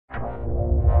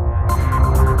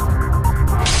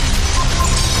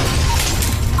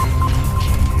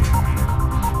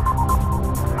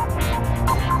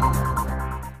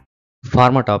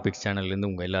Pharma topics சேனல்லேருந்து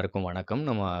உங்கள் எல்லாருக்கும் வணக்கம்.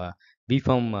 நம்ம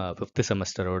d.pharm 5th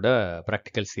செமஸ்டரோட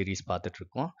ப்ராக்டிக்கல் சீரீஸ்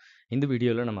பார்த்துட்ருக்கோம். இந்த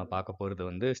வீடியோவில் நம்ம பார்க்க போகிறது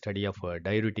வந்து study of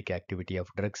diuretic activity of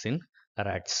drugs in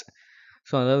rates.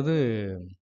 So அதாவது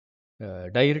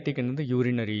டயூரிட்டிக்ன்றது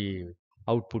யூரினரி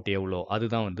அவுட்புட் எவ்வளோ,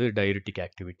 அதுதான் வந்து டயூரிட்டிக்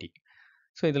ஆக்டிவிட்டி.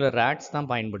 ஸோ இதில் ரேட்ஸ் தான்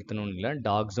பயன்படுத்தணும்னு இல்லை,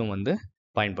 டாக்ஸும் வந்து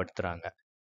பயன்படுத்துகிறாங்க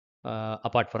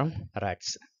அப்பார்ட் ஃப்ரம்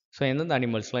ரேட்ஸ். ஸோ எந்தெந்த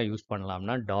அனிமல்ஸ்லாம் யூஸ்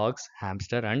பண்ணலாம்னா tax,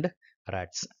 hamster and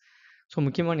rates. So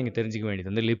முக்கியமாக நீங்கள் தெரிஞ்சிக்க வேண்டியது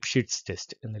வந்து லிப்ஷிட்ஸ்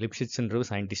டெஸ்ட். இந்த லிப்ஷிட்ஸ்ன்றது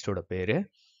சயின்டிஸ்டோட பேர்.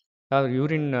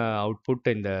 யூரின் அவுட்புட்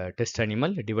இந்த test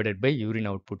animal divided by urine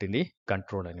output in the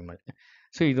control animal.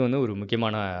 So இது வந்து ஒரு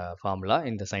முக்கியமான ஃபார்முலா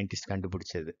இந்த சயின்டிஸ்ட்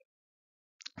கண்டுபிடிச்சது.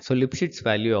 So லிப்ஷிட்ஸ்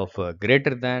value of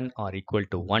greater than or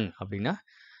equal to 1 அப்படின்னா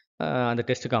அந்த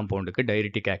டெஸ்ட் காம்பவுண்டுக்கு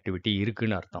டயூரிட்டிக் ஆக்டிவிட்டி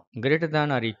இருக்குன்னு அர்த்தம். Greater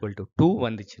than or equal to 2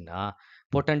 வந்துச்சுன்னா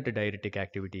பொட்டன்ட் டயூரிட்டிக்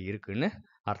ஆக்டிவிட்டி இருக்குன்னு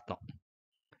அர்த்தம்.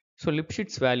 ஸோ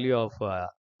லிப்ஷிட்ஸ் வேல்யூ ஆஃப்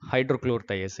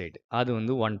ஹைட்ரோக்ளோர்தயசைடு அது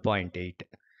வந்து 1.8.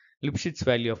 லிப்ஷிட்ஸ்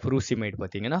வேல்யூ ஆஃப் ஃப்ரூசிமைடு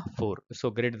பார்த்தீங்கன்னா 4. ஸோ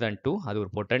கிரேட்டர் தேன் 2 அது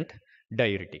ஒரு பொட்டன்ட்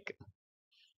டயூரிட்டிக்.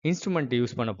 இன்ஸ்ட்ருமெண்ட்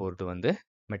யூஸ் பண்ண போகிறது வந்து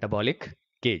மெட்டபாலிக்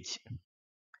கேஜ்.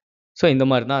 ஸோ இந்த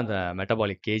மாதிரி தான் அந்த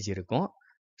மெட்டபாலிக் கேஜ் இருக்கும்.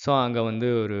 ஸோ அங்கே வந்து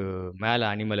ஒரு மேலே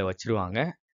அனிமலை வச்சுருவாங்க,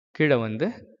 கீழே வந்து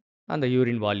அந்த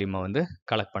யூரின் வால்யூமை வந்து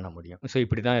கலெக்ட் பண்ண முடியும். ஸோ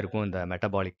இப்படி தான் இருக்கும் இந்த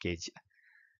மெட்டபாலிக் கேஜ்.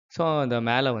 ஸோ அந்த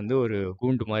மேலே வந்து ஒரு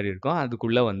கூண்டு மாதிரி இருக்கும்,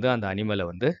 அதுக்குள்ளே வந்து அந்த அனிமலை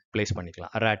வந்து பிளேஸ்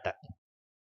பண்ணிக்கலாம், ரேட்டை.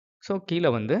 ஸோ கீழே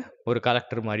வந்து ஒரு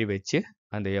கலெக்டர் மாதிரி வச்சு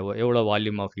அந்த எவ்வளோ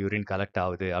வால்யூம் ஆஃப் யூரின் கலெக்ட்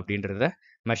ஆகுது அப்படின்றத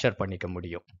மெஷர் பண்ணிக்க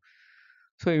முடியும்.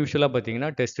 ஸோ யூஸ்வலாக பார்த்தீங்கன்னா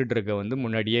டெஸ்ட் ட்ரக்கை வந்து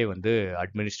முன்னாடியே வந்து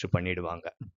அட்மினிஸ்டர் பண்ணிடுவாங்க.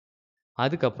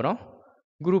 அதுக்கப்புறம்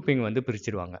குரூப்பிங் வந்து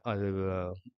பிரிச்சிருவாங்க. அது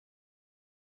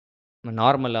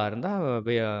நார்மலாக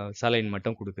இருந்தால் சலைன்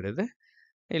மட்டும் கொடுக்கறது,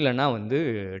 இல்லைன்னா வந்து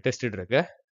டெஸ்ட் ட்ரக்கை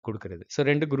கொடுக்கறது. ஸோ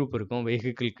 2 குரூப் இருக்கும்,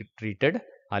 வெஹிக்கிள் ட்ரீட்டட்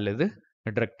அல்லது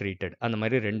ட்ரக் ட்ரீட்டட். அந்த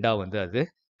மாதிரி ரெண்டாக வந்து அது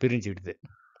பிரிஞ்சிடுது.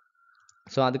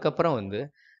 ஸோ அதுக்கப்புறம் வந்து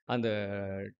அந்த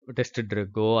டெஸ்ட்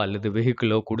ட்ரக்கோ அல்லது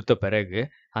வெஹிக்கிளோ கொடுத்த பிறகு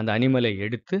அந்த அனிமலை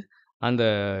எடுத்து அந்த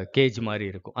கேஜ் மாதிரி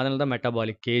இருக்கும், அதனால தான்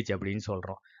மெட்டபாலிக் கேஜ் அப்படின்னு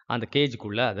சொல்கிறோம். அந்த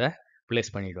கேஜுக்குள்ளே அதை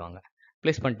ப்ளேஸ் பண்ணிவிடுவாங்க.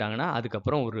 ப்ளேஸ் பண்ணிட்டாங்கன்னா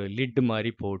அதுக்கப்புறம் ஒரு லிட்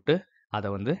மாதிரி போட்டு அதை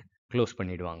வந்து க்ளோஸ்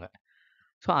பண்ணிவிடுவாங்க.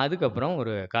 ஸோ அதுக்கப்புறம்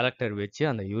ஒரு கலெக்டர் வச்சு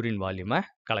அந்த யூரின் வால்யூமை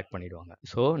கலெக்ட் பண்ணிவிடுவாங்க.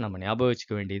 ஸோ நம்ம ஞாபகம்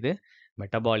வச்சுக்க வேண்டியது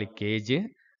மெட்டபாலிக் கேஜு,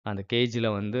 அந்த கேஜில்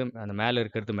வந்து அந்த மேலே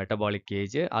இருக்கிறது மெட்டபாலிக்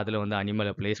கேஜ், அதில் வந்து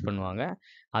அனிமலை ப்ளேஸ் பண்ணுவாங்க.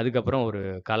 அதுக்கப்புறம் ஒரு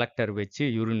கலெக்டர் வச்சு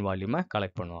யூரின் வால்யூமை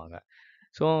கலெக்ட் பண்ணுவாங்க.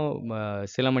 ஸோ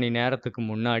சில மணி நேரத்துக்கு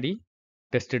முன்னாடி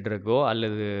டெஸ்ட் ட்ரக்கோ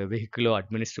அல்லது வெஹிக்கிளோ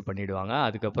அட்மினிஸ்டர் பண்ணிவிடுவாங்க.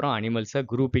 அதுக்கப்புறம் அனிமல்ஸை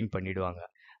குரூப்பிங் பண்ணிவிடுவாங்க.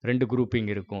 2 குரூப்பிங்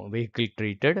இருக்கும், வெஹிக்கிள்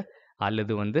ட்ரீட்டட்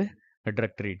அல்லது வந்து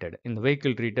ட்ரக் ட்ரீட்டட். இந்த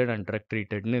vehicle treated and drug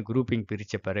ட்ரீட்டட்னு grouping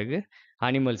பிரித்த பிறகு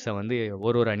அனிமல்ஸை வந்து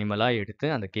ஒரு அனிமலாக எடுத்து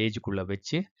அந்த கேஜுக்குள்ளே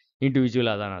வச்சு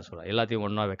இண்டிவிஜுவலாக தான் நான் சொல்கிறேன், எல்லாத்தையும்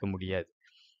ஒன்றா வைக்க முடியாது.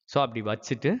 ஸோ அப்படி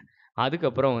வச்சுட்டு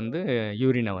அதுக்கப்புறம் வந்து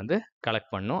யூரினை வந்து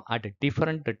கலெக்ட் பண்ணணும் அட்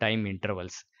டிஃப்ரெண்ட் டைம்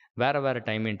இன்டர்வல்ஸ். வேறு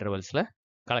டைம் இன்டர்வல்ஸில்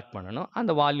கலெக்ட் பண்ணணும்.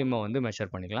 அந்த வால்யூமை வந்து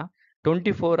மெஷர் பண்ணிக்கலாம்.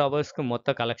 24 ஹவர்ஸ்க்கு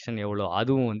மொத்த கலெக்ஷன் எவ்வளோ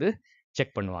அதுவும் வந்து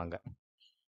செக் பண்ணுவாங்க.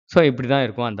 ஸோ இப்படி தான்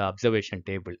இருக்கும் அந்த அப்சர்வேஷன்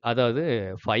டேபிள். அதாவது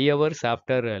 5 hours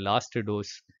after last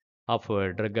dose of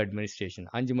drug administration,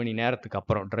 5 மணி நேரத்துக்கு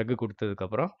அப்புறம் ட்ரக்கு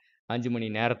கொடுத்ததுக்கப்புறம் 5 மணி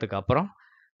நேரத்துக்கு அப்புறம்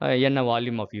என்ன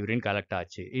வால்யூம் ஆஃப் யூரின் கலெக்ட்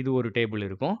ஆச்சு, இது ஒரு டேபிள்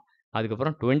இருக்கும்.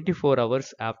 அதுக்கப்புறம் 24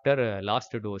 hours after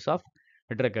last dose of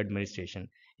drug administration,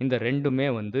 இந்த ரெண்டுமே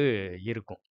வந்து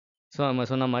இருக்கும். ஸோ நம்ம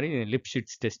சொன்ன மாதிரி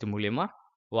லிப்ஷிட்ஸ் டெஸ்ட் மூலயமா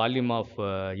volume of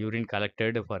urine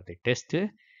collected for the test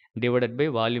divided by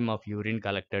volume of urine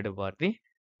collected for the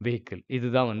vehicle,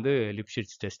 இதுதான் வந்து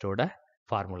லிப்ஷிட்ஸ் டெஸ்ட்டோட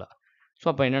ஃபார்முலா. ஸோ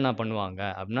அப்போ என்னென்ன பண்ணுவாங்க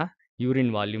அப்படின்னா யூரின்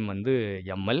வால்யூம் வந்து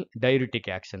எம்எல், டயூரிட்டிக்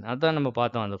ஆக்ஷன் அதான் நம்ம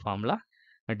பார்த்தோம் அந்த formula.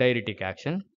 Diuretic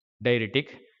action,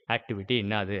 diuretic activity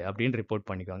என்னது அப்படின்னு ரிப்போர்ட்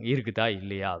பண்ணிக்குவாங்க, இருக்குதா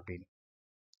இல்லையா அப்படின்னு.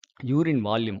 யூரின்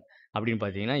வால்யூம் அப்படின்னு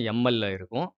பார்த்தீங்கன்னா எம்எல்ல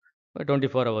இருக்கும்.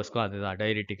 24 ஹவர்ஸ்க்கும் அதுதான்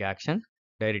டயூரிட்டிக் ஆக்ஷன்,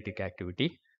 டயூரிட்டிக் ஆக்டிவிட்டி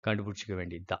கண்டுபிடிச்சிக்க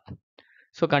வேண்டியது தான்.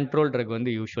 ஸோ கண்ட்ரோல் ட்ரக்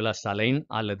வந்து யூஸ்வலாக சலைன்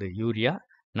அல்லது யூரியா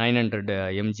 900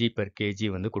 mg/kg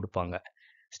வந்து கொடுப்பாங்க.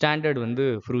 ஸ்டாண்டர்ட் வந்து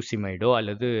ஃப்ரூசிமைடோ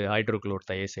அல்லது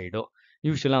ஹைட்ரோக்ளோர்தயசைடோ,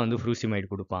 யூஸ்வலாக வந்து ஃப்ரூசிமைடு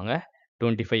கொடுப்பாங்க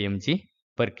 25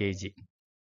 mg/kg.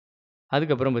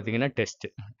 அதுக்கப்புறம் பார்த்தீங்கன்னா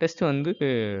டெஸ்ட் வந்து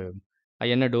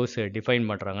என்ன டோஸ் டிஃபைன்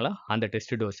பண்ணுறாங்களோ அந்த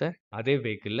டெஸ்ட் டோஸை அதே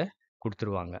வெஹிக்கிளில்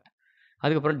கொடுத்துருவாங்க.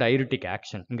 அதுக்கப்புறம் டயூரிட்டிக்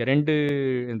ஆக்ஷன், இங்கே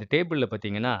இந்த டேபிளில்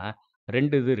பார்த்தீங்கன்னா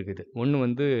 2 இது இருக்குது. ஒன்று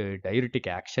வந்து டயூரிட்டிக்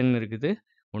ஆக்ஷன் இருக்குது,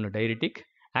 ஒன்று டயூரிட்டிக்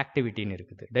ஆக்டிவிட்டின்னு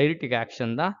இருக்குது. டயூரிட்டிக்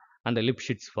ஆக்ஷன் தான் அந்த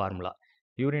லிப்ஷிட்ஸ் formula,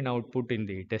 urine output in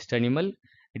the test animal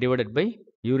divided by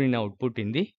urine output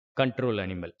in the control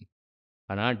animal.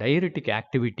 ஆனால் டயூரிட்டிக்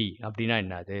ஆக்டிவிட்டி அப்படின்னா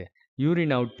என்னது,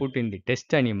 urine output in the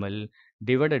test animal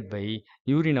divided by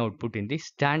urine output in the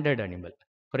standard animal.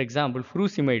 For example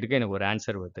ஃப்ரூசிமைடுக்கு எனக்கு ஒரு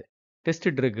answer வருது, test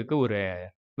ட்ரக்குக்கு ஒரு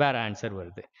வேற answer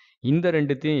வருது. இந்த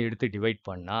ரெண்டுத்தையும் எடுத்து டிவைட்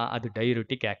பண்ணா அது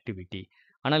டையூரெட்டிக் ஆக்டிவிட்டி.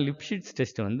 ஆனா லிப்ஷிட்ஸ்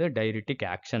டெஸ்ட் வந்து டையூரெட்டிக்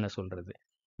ஆக்ஷனை சொல்றது.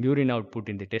 Urine output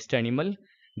in the test animal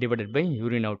divided by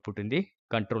urine output in the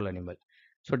control animal.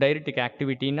 So டையூரெட்டிக்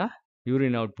ஆக்டிவிட்டினா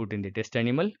urine output in the test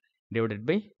animal divided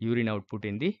by urine output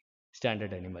in the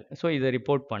standard animal. So இதை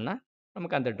report பண்ணால்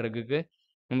நமக்கு அந்த ட்ரக்குக்கு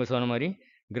நம்ம சொன்ன மாதிரி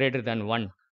greater than 1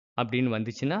 அப்படின்னு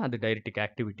வந்துச்சுன்னா அது டையூரெட்டிக்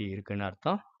ஆக்டிவிட்டி இருக்குன்னு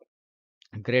அர்த்தம்.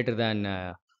 கிரேட்டர் தேன்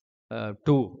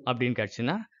 2 அப்படின்னு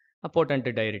கிடச்சுன்னா போட்டன்ட்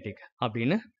டையூரெட்டிக்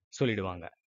அப்படின்னு சொல்லிடுவாங்க.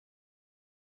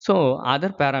 So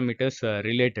other parameters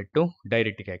related to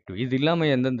டையூரெட்டிக் activity. இது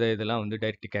இல்லாமல் எந்தெந்த இதெல்லாம் வந்து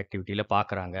டையூரெட்டிக் ஆக்டிவிட்டியில்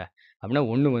பார்க்குறாங்க அப்படின்னா,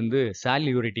 ஒன்று வந்து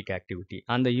சால்யூரிட்டிக் ஆக்டிவிட்டி.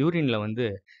 அந்த யூரினில் வந்து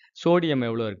சோடியம்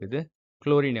எவ்வளோ இருக்குது,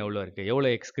 குளோரின் எவ்வளோ இருக்குது, எவ்வளோ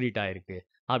எக்ஸ்க்ரீட் ஆயிருக்கு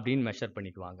அப்படின்னு மெஷர்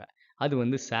பண்ணிக்குவாங்க. அது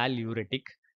வந்து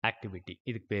சால்யூரிட்டிக் ஆக்டிவிட்டி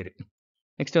இதுக்கு பேர்.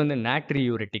 நெக்ஸ்ட் வந்து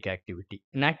நாட்ரியூரிட்டிக் ஆக்டிவிட்டி.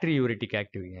 நாட்ரியூரிட்டிக்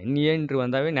ஆக்டிவிட்டி என்று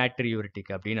வந்தாவே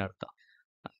நாட்ரியூரிட்டிக் அப்படின்னு அர்த்தம்.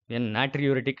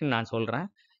 நாட்ரியூரிட்டிக்னு நான் சொல்கிறேன்,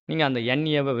 நீங்கள் அந்த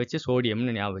NAவை வச்சு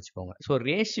சோடியம்னு ஞாபகம் வச்சுக்கோங்க. So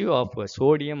ratio of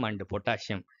sodium and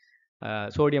potassium,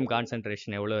 sodium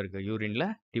concentration எவ்வளோ இருக்குது யூரினில்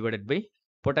டிவைடட் பை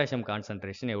பொட்டாசியம்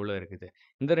கான்சன்ட்ரேஷன் எவ்வளோ இருக்குது,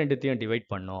 இந்த ரெண்டுத்தையும் டிவைட்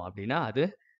பண்ணோம் அப்படின்னா அது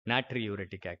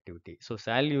நாட்ரியூரிட்டிக் activity. So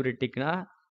சால்யூரிட்டிக்னா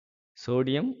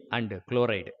sodium and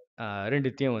chloride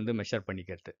ரெண்டுத்தையும் வந்து மெஷர்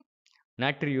பண்ணிக்கிறது.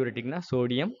 நாட்ரியூரிட்டிக்னா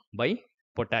சோடியம் பை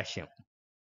பொட்டாசியம்.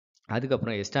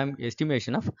 அதுக்கப்புறம்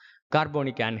estimation of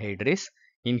carbonic anhydrase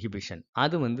inhibition.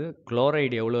 அது வந்து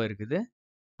குளோரைடு எவ்வளோ இருக்குது,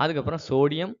 அதுக்கப்புறம்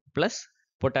சோடியம் ப்ளஸ்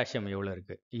பொட்டாசியம் எவ்வளோ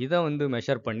இருக்குது, இதை வந்து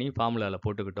மெஷர் பண்ணி ஃபார்முலாவில்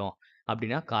போட்டுக்கிட்டோம்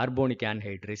அப்படின்னா கார்போனிக்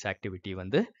ஆன்ஹைட்ரேஸ் ஆக்டிவிட்டி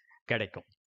வந்து கிடைக்கும்.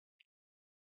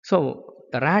 ஸோ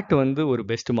ரேட் வந்து ஒரு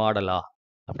பெஸ்ட் மாடலா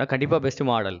அப்படின்னா கண்டிப்பாக பெஸ்ட்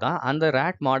மாடல் தான். அந்த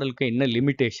ரேட் மாடலுக்கு என்ன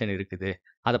லிமிட்டேஷன் இருக்குது,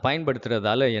 அதை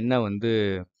பயன்படுத்துறதால என்ன வந்து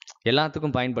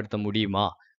எல்லாத்துக்கும் பயன்படுத்த முடியுமா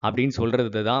அப்படின்னு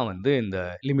சொல்கிறது தான் வந்து இந்த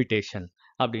லிமிட்டேஷன்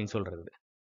அப்படின்னு சொல்கிறது.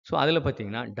 ஸோ அதில்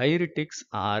பார்த்தீங்கன்னா டையூரெட்டிக்ஸ்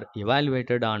R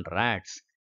evaluated on rates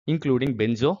including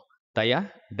benzo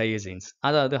தயசைன்ஸ்,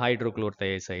 அதாவது ஹைட்ரோக்ளோர்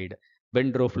தயசைடு,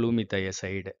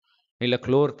 பென்ட்ரோஃப்ளூமிதயசைடு இல்லை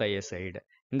குளோர் தயசைடு.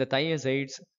 இந்த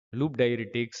தயசைட்ஸ், லூப்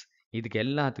டையூரெட்டிக்ஸ், இதுக்கு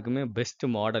எல்லாத்துக்குமே பெஸ்ட்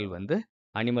மாடல் வந்து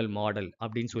அனிமல் மாடல்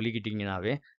அப்படின்னு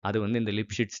சொல்லிக்கிட்டிங்கனாவே அது வந்து இந்த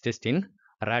லிப்ஷிட்ஸ் டெஸ்ட் இன்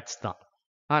ரேட்ஸ் தான்.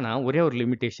 ஆனால் ஒரே ஒரு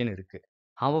லிமிட்டேஷன் இருக்குது.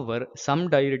 However, some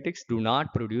diuretics do not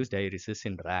produce diuresis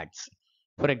in rats.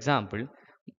 For example,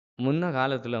 முன்ன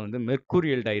காலத்தில் வந்து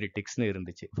மெர்க்கூரியல் டையூரெட்டிக்ஸ்னு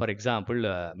இருந்துச்சு. For example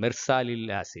மெர்சாலில்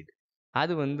acid.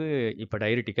 அது வந்து இப்போ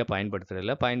டையூரெட்டிக்காக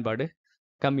பயன்படுத்துறதில்ல, பயன்பாடு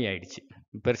கம்மி ஆயிடுச்சு,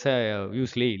 பெருசாக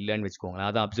யூஸ்லேயே இல்லைன்னு வச்சுக்கோங்களேன்,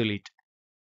 அது அப்சொலீட்.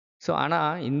 ஸோ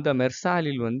ஆனால் இந்த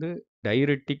மெர்சாலில் வந்து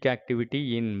டையூரெட்டிக் ஆக்டிவிட்டி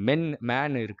இன்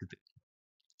மேன் இருக்குது,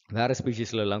 வேறு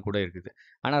ஸ்பீஷீஸ்லலாம் கூட இருக்குது,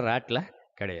 ஆனால் ரேட்டில்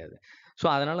கிடையாது. ஸோ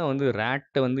அதனால் வந்து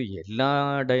ரேட்டை வந்து எல்லா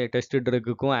டெஸ்ட்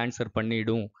ட்ரக்குக்கும் ஆன்சர்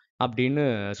பண்ணிடும் அப்படின்னு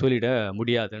சொல்லிட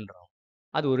முடியாதுன்றோம்.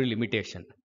 அது ஒரு லிமிட்டேஷன்.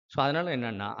 ஸோ அதனால்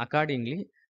என்னென்னா அக்கார்டிங்லி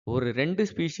ஒரு 2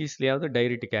 ஸ்பீஷீஸ்லையாவது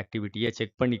டையூரெட்டிக் ஆக்டிவிட்டியை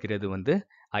செக் பண்ணிக்கிறது வந்து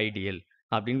ஐடியல்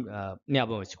அப்படின்னு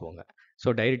ஞாபகம் வச்சுக்கோங்க.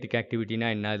 ஸோ டையூரெட்டிக் ஆக்டிவிட்டினா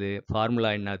என்னது,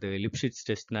 ஃபார்முலா என்னது, லிப்ஷிட்ஸ்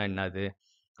டெஸ்ட்னா என்னது,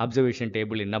 அப்சர்வேஷன்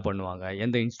டேபிள் என்ன பண்ணுவாங்க,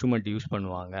 எந்த இன்ஸ்ட்ருமெண்ட் யூஸ்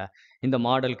பண்ணுவாங்க, இந்த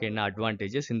மாடலுக்கு என்ன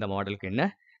அட்வான்டேஜஸ், இந்த மாடலுக்கு என்ன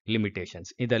லிமிட்டேஷன்ஸ்,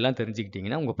 இதெல்லாம்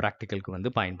தெரிஞ்சுக்கிட்டிங்கன்னா உங்கள் ப்ராக்டிக்கலுக்கு வந்து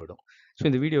பயன்படும். ஸோ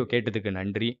இந்த வீடியோ கேட்டதுக்கு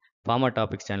நன்றி. ஃபார்மா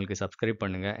டாபிக்ஸ் சேனலுக்கு சப்ஸ்கிரைப்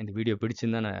பண்ணுங்கள். இந்த வீடியோ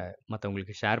பிடிச்சிருந்தா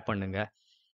மற்றவங்களுக்கு ஷேர் பண்ணுங்கள்.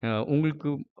 உங்களுக்கு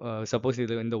சப்போஸ்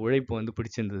இதில் இந்த உழைப்பு வந்து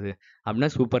பிடிச்சிருந்தது அப்படின்னா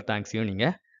சூப்பர் தேங்க்ஸையும்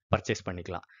நீங்கள் பர்ச்சேஸ்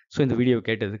பண்ணிக்கலாம். ஸோ இந்த வீடியோ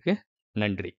கேட்டதுக்கு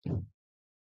நன்றி.